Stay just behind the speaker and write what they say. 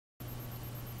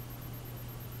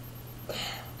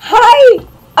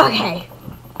Okay,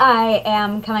 I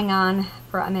am coming on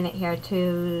for a minute here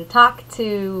to talk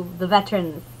to the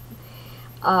veterans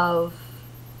of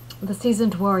the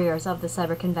seasoned warriors of the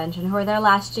Cyber Convention who were there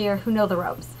last year, who know the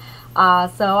ropes.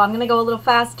 So I'm going to go a little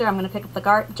faster. I'm going to pick up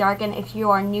the jargon. If you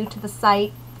are new to the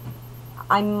site,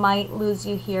 I might lose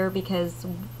you here because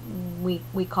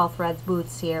we call threads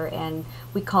booths here, and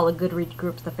we call a Goodreads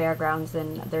groups the fairgrounds,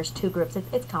 and there's two groups.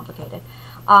 It's complicated.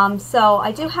 So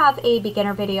I do have a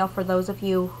beginner video for those of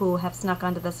you who have snuck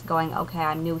onto this going, okay,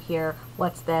 I'm new here,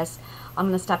 what's this? I'm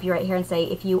going to stop you right here and say,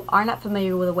 if you are not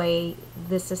familiar with the way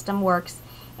this system works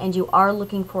and you are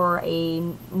looking for a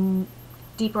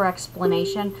deeper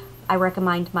explanation, I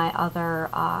recommend my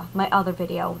other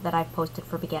video that I've posted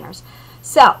for beginners.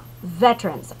 So,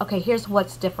 veterans. Okay, here's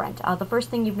what's different. The first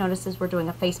thing you've noticed is we're doing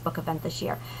a Facebook event this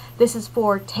year. This is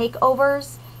for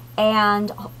takeovers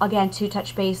and, again, to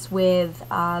touch base with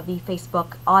the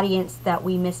Facebook audience that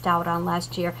we missed out on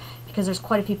last year, because there's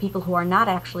quite a few people who are not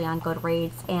actually on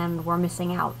Goodreads and we're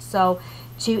missing out. So,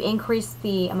 to increase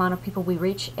the amount of people we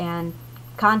reach and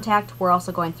contact, we're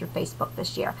also going through Facebook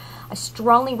this year. I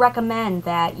strongly recommend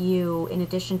that you, in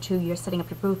addition to your setting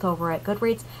up your booth over at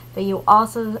Goodreads, that you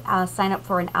also sign up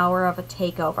for an hour of a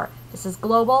takeover. This is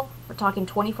global. We're talking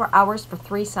 24 hours for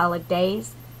 3 solid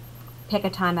days. Pick a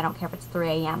time. I don't care if it's 3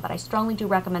 a.m., but I strongly do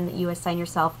recommend that you assign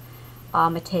yourself a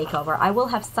takeover. I will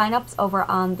have signups over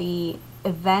on the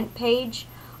event page.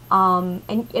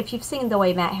 And if you've seen the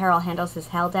way Matt Harrell handles his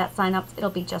Helldat signups, it'll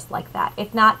be just like that.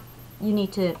 If not, you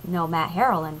need to know Matt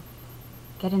Harrell and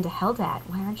get into Helldat.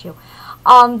 Why aren't you?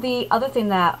 The other thing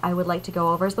that I would like to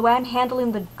go over is the way I'm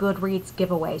handling the Goodreads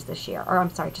giveaways this year. Or I'm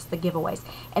sorry, just the giveaways.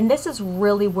 And this is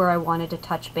really where I wanted to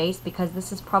touch base, because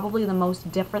this is probably the most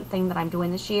different thing that I'm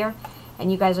doing this year.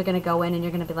 And you guys are going to go in and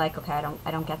you're going to be like, okay,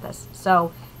 I don't get this.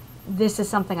 So this is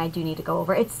something I do need to go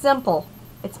over. It's simple.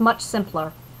 It's much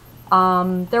simpler.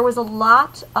 There was a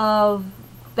lot of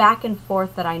back and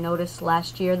forth that I noticed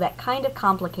last year that kind of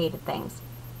complicated things.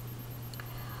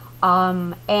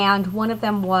 And one of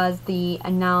them was the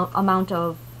amount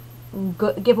of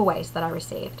giveaways that I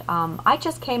received. I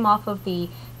just came off of the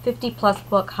 50+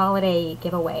 book holiday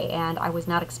giveaway, and I was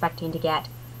not expecting to get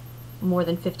more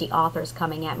than 50 authors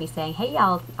coming at me saying, hey,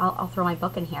 I'll throw my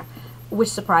book in here, which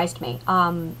surprised me.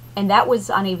 And that was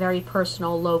on a very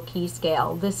personal, low-key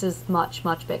scale. This is much,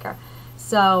 much bigger.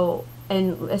 So,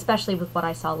 and especially with what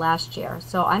I saw last year.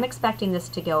 So I'm expecting this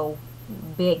to go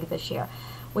big this year,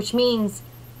 which means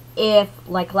if,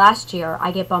 like last year,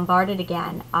 I get bombarded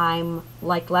again, I'm,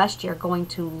 like last year, going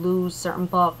to lose certain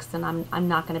books, and I'm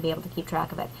not going to be able to keep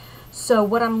track of it. So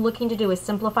what I'm looking to do is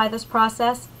simplify this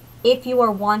process. If you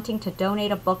are wanting to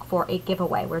donate a book for a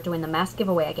giveaway, we're doing the mass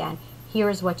giveaway again, here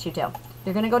is what you do.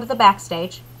 You're going to go to the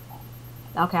backstage.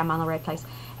 Okay, I'm on the right place.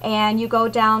 And you go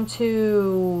down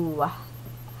to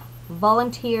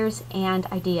volunteers and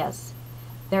ideas.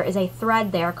 There is a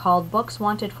thread there called Books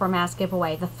Wanted for Mass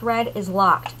Giveaway. The thread is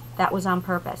locked. That was on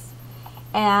purpose.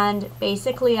 And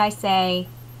basically I say,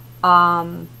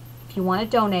 if you want to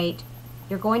donate,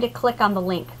 you're going to click on the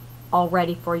link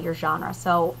already for your genre.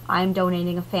 So I'm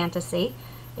donating a fantasy.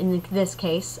 In this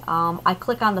case, I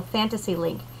click on the fantasy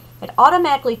link. It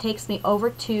automatically takes me over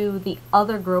to the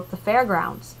other group, the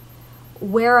Fairgrounds,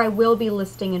 where I will be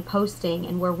listing and posting,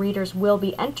 and where readers will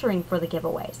be entering for the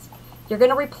giveaways. You're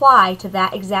going to reply to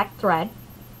that exact thread,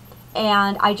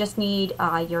 and I just need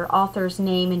your author's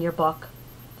name and your book.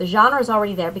 The genre is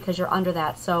already there because you're under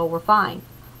that, so we're fine.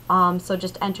 So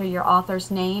just enter your author's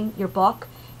name, your book.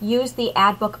 Use the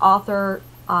Add Book Author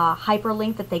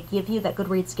hyperlink that they give you, that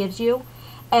Goodreads gives you,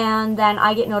 and then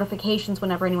I get notifications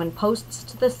whenever anyone posts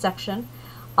to this section.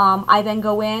 I then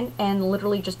go in and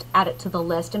literally just add it to the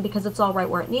list, and because it's all right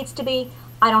where it needs to be,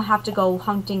 I don't have to go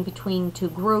hunting between two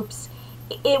groups.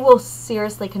 It will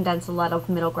seriously condense a lot of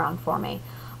middle ground for me.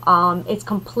 It's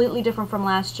completely different from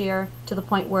last year, to the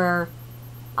point where,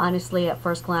 honestly, at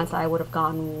first glance, I would have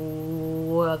gone,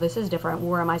 whoa, this is different.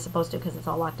 Where am I supposed to? Because it's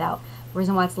all locked out. The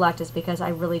reason why it's locked is because I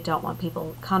really don't want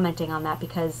people commenting on that,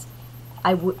 because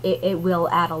it will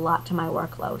add a lot to my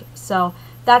workload. So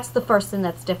that's the first thing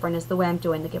that's different, is the way I'm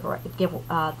doing the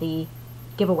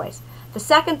giveaways. The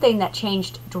second thing that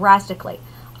changed drastically,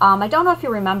 I don't know if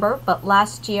you remember, but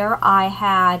last year I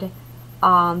had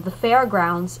the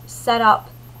Fairgrounds set up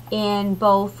in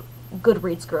both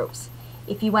Goodreads groups.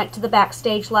 If you went to the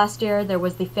backstage last year, there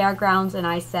was the Fairgrounds, and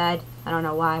I said, I don't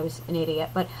know why, I was an idiot,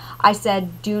 but I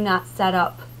said, do not set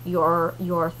up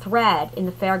your thread in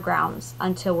the Fairgrounds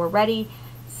until we're ready.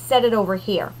 Set it over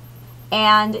here.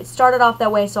 And it started off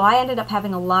that way, so I ended up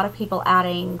having a lot of people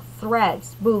adding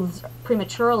threads, booths,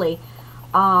 prematurely,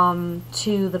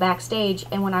 to the backstage.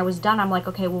 And when I was done, I'm like,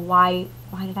 okay, well, why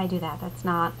did I do that? That's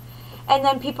not. And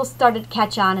then people started to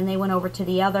catch on, and they went over to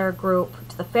the other group,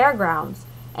 to the fairgrounds,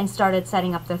 and started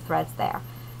setting up their threads there.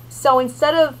 So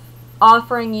instead of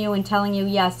offering you and telling you,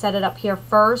 yeah, set it up here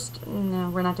first, no,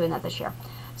 we're not doing that this year.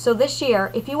 So this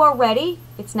year, if you are ready,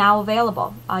 it's now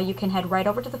available. You can head right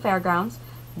over to the fairgrounds.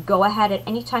 Go ahead at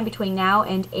any time between now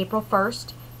and April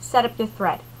 1st, set up your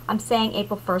thread. I'm saying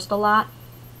April 1st a lot.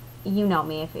 You know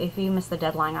me. If you miss the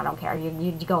deadline, I don't care.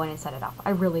 You go in and set it up. I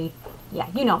really, yeah,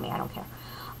 you know me. I don't care.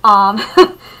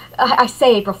 I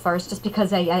say April 1st just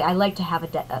because I like to have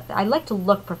I like to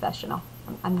look professional.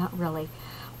 I'm not really.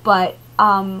 But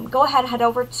go ahead, head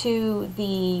over to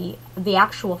the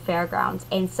actual fairgrounds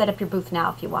and set up your booth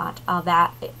now if you want.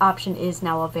 That option is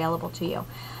now available to you.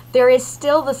 There is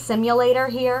still the simulator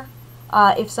here.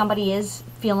 If somebody is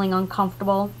feeling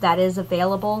uncomfortable, that is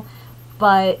available.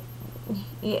 But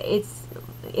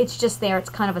it's just there. It's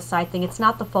kind of a side thing. It's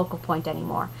not the focal point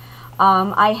anymore.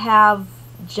 I have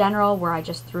general, where I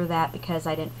just threw that because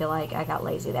I didn't feel like I got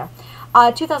lazy there.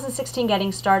 2016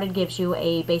 Getting Started gives you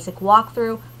a basic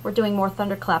walkthrough. We're doing more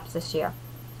Thunderclaps this year.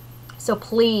 So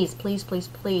please, please, please,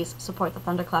 please support the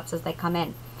Thunderclaps as they come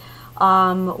in.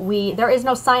 There is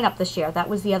no sign up this year. That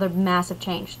was the other massive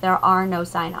change. There are no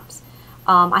sign ups.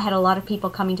 I had a lot of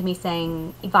people coming to me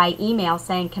saying, via email,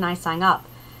 saying, can I sign up?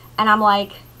 And I'm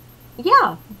like,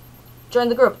 yeah, join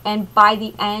the group. And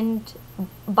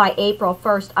by April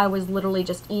 1st, I was literally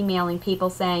just emailing people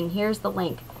saying, here's the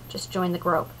link, just join the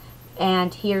group.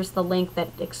 And here's the link that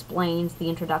explains the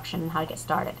introduction and how to get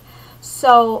started.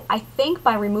 So I think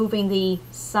by removing the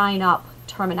sign up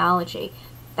terminology,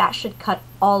 that should cut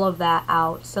all of that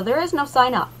out. So there is no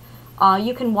sign up.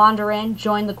 You can wander in,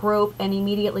 join the group, and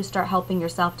immediately start helping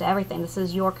yourself to everything. This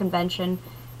is your convention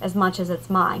as much as it's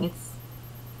mine. It's,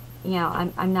 you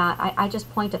know, I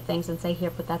just point at things and say,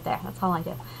 here, put that there. That's all I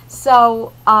do.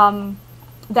 So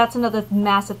that's another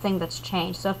massive thing that's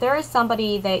changed. So if there is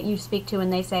somebody that you speak to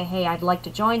and they say, hey, I'd like to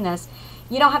join this,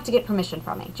 you don't have to get permission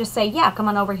from me. Just say, yeah, come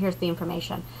on over, here's the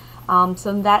information.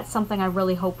 So that's something I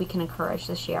really hope we can encourage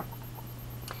this year.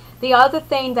 The other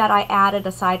thing that I added,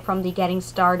 aside from the getting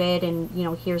started and, you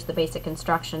know, here's the basic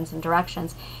instructions and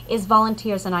directions, is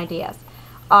volunteers and ideas.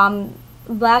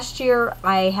 Last year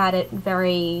I had it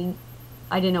I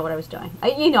didn't know what I was doing. I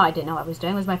didn't know what I was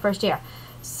doing. It was my first year.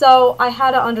 So I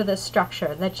had it under this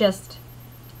structure that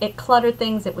it cluttered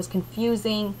things. It was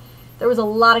confusing. There was a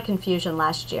lot of confusion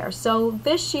last year. So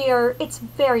this year, it's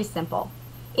very simple.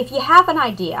 If you have an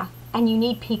idea and you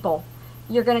need people,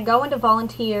 you're going to go into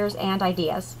volunteers and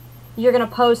ideas. You're going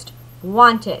to post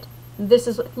wanted. This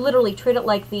is literally, treat it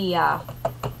like I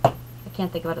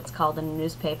can't think of what it's called in a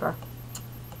newspaper.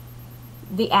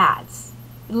 The ads.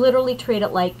 Literally treat it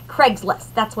like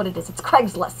Craigslist. That's what it is. It's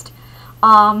Craigslist.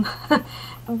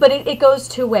 But it goes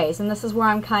two ways, and this is where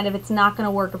I'm it's not going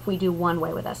to work if we do one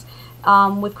way with this.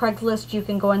 With Craigslist, you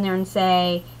can go in there and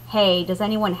say, hey, does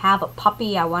anyone have a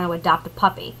puppy? I want to adopt a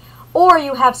puppy. Or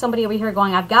you have somebody over here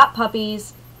going, I've got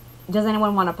puppies. Does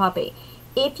anyone want a puppy?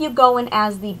 If you go in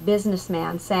as the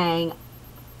businessman saying,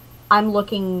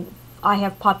 I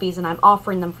have puppies and I'm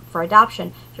offering them for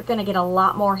adoption, you're going to get a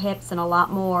lot more hits and a lot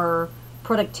more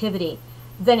productivity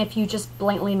than if you just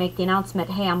blatantly make the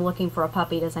announcement, hey, I'm looking for a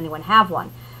puppy, does anyone have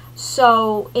one?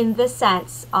 So in this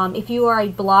sense, if you are a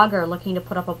blogger looking to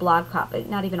put up a blog copy,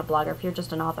 not even a blogger, if you're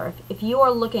just an author, if you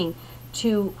are looking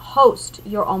to host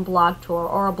your own blog tour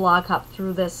or a blog hop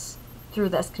through this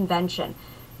convention,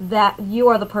 that you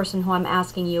are the person who I'm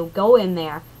asking you, go in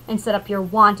there and set up your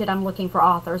wanted, I'm looking for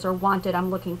authors, or wanted, I'm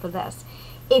looking for this.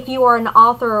 If you are an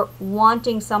author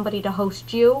wanting somebody to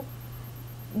host you,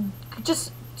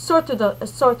 just sort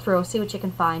through, see what you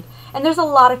can find. And there's a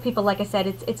lot of people, like I said,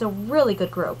 it's a really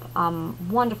good group,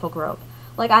 wonderful group.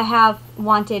 Like I have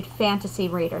wanted fantasy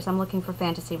readers. I'm looking for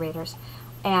fantasy readers.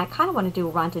 And I kind of want to do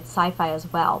wanted sci-fi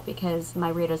as well, because my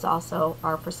readers also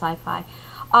are for sci-fi.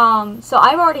 So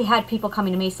I've already had people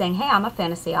coming to me saying, hey, I'm a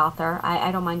fantasy author.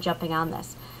 I don't mind jumping on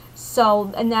this.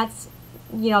 So, and that's,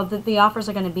 the offers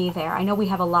are going to be there. I know we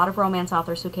have a lot of romance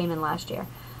authors who came in last year.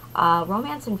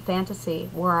 Romance and fantasy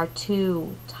were our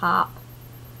two top.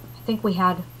 I think we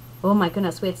had, oh my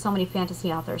goodness, we had so many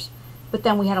fantasy authors. But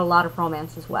then we had a lot of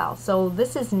romance as well. So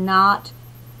this is not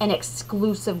an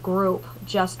exclusive group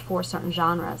just for certain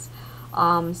genres.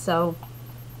 So,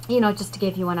 just to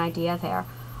give you an idea there.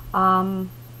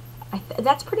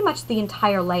 That's pretty much the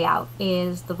entire layout,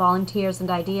 is the volunteers and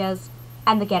ideas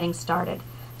and the getting started.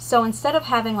 So instead of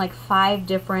having like 5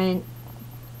 different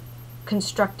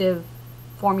constructive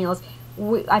formulas,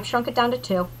 I've shrunk it down to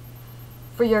 2.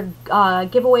 for your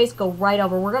giveaways, go right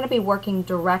over. We're going to be working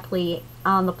directly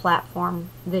on the platform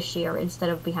this year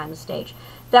instead of behind the stage.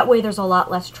 That way there's a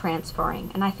lot less transferring,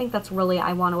 and I think that's really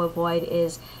I want to avoid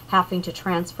is having to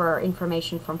transfer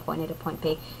information from point A to point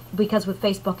B, because with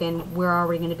Facebook and we're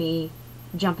already going to be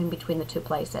jumping between the two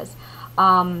places.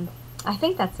 I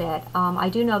think that's it. I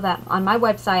do know that on my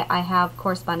website I have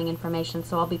corresponding information,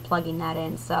 so I'll be plugging that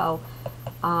in. So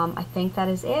I think that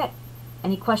is it.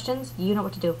 Any questions? You know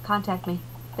what to do. Contact me.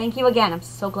 Thank you again. I'm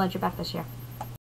so glad you're back this year.